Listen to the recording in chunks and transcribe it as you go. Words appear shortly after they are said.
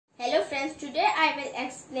Today I will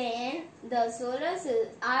explain our solar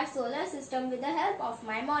system with the help of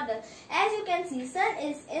my model. As you can see, Sun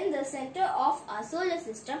is in the center of our solar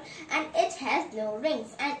system and it has no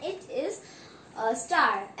rings and it is a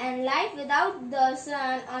star, and life without the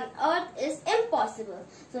Sun on Earth is impossible.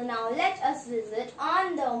 So now let us visit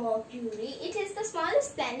on the Mercury. It is the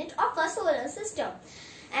smallest planet of our solar system.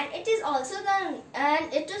 And it is also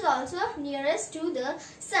nearest to the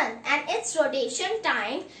Sun, and its rotation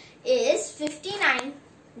time is 59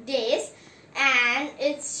 days and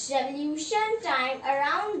its revolution time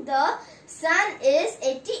around the Sun is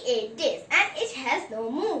 88 days, and it has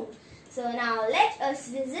no moon. So now let us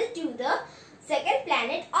visit to the second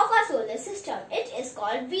planet of our solar system. It is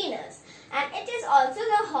called Venus, and it is also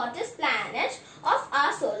the hottest planet of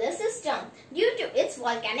our solar system due to its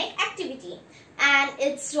volcanic activity, and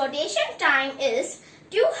its rotation time is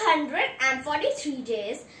 243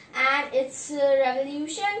 days and its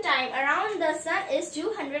revolution time around the Sun is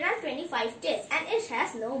 225 days, and it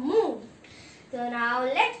has no moon. So now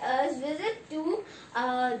let us visit to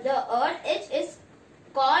the Earth. It is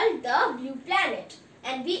called the blue planet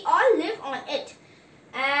and we all live on it,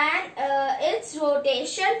 and its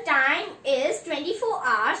rotation time is 24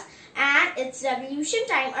 hours and its revolution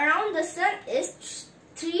time around the Sun is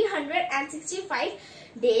 365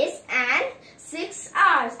 days and 6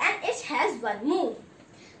 hours, and it has one moon.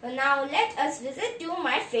 Now let us visit to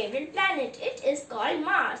my favorite planet. It is called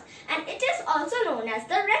Mars, and it is also known as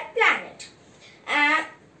the red planet.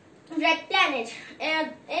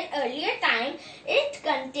 In earlier time, it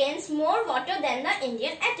contains more water than the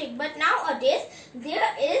Indian Arctic, but nowadays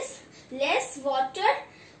there is less water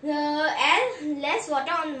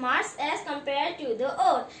on Mars as compared to the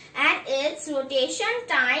Earth, and its rotation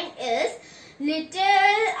time is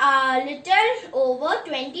little over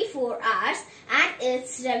 24 hours, and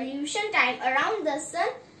its revolution time around the Sun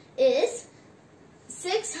is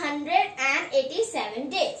 687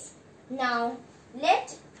 days.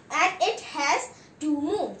 And it has 2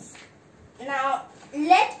 moons. Now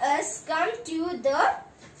let us come to the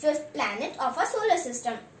fifth planet of our solar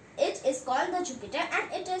system. It is called the Jupiter,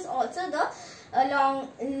 and it is also the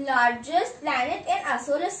largest planet in our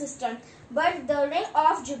solar system. But the ring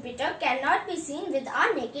of Jupiter cannot be seen with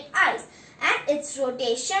our naked eyes, and its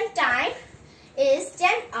rotation time is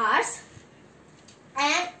 10 hours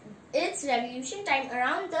and its revolution time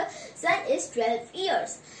around the Sun is 12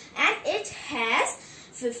 years, and it has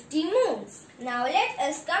 50 moons. Now let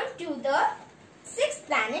us come to the sixth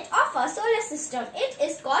planet of our solar system. It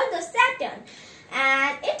is called the Saturn,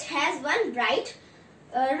 and it has one bright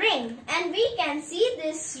ring, and we can see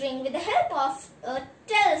this ring with the help of a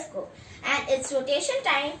telescope, and its rotation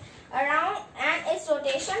time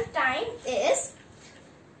is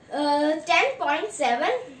 10.7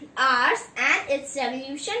 hours, and its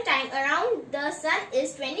revolution time around the Sun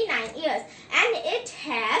is 29 years, and it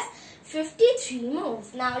has 53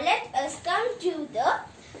 moons. Now let us come to the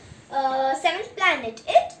seventh planet.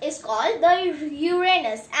 It is called the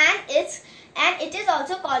Uranus, and it is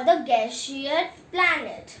also called the gaseous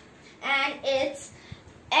planet, and its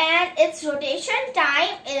rotation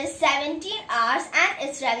time is 17 hours, and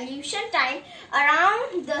its revolution time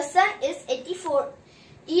around the Sun is 84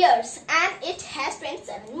 years, and it has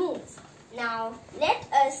 27 moons. Now let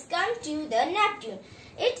us come to the Neptune.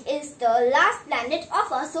 It is the last planet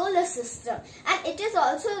of our solar system, and it is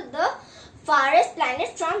also the farthest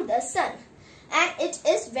planet from the Sun, and it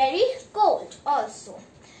is very cold also,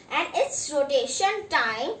 and its rotation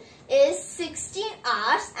time is 16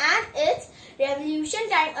 hours, and its revolution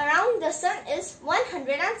time around the Sun is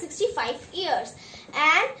 165 years,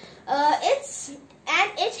 and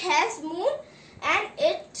it has moon, and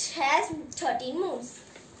it has 13 moons.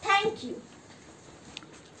 Thank you.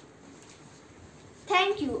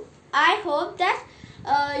 I hope that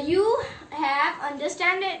you have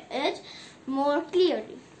understood it more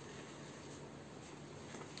clearly.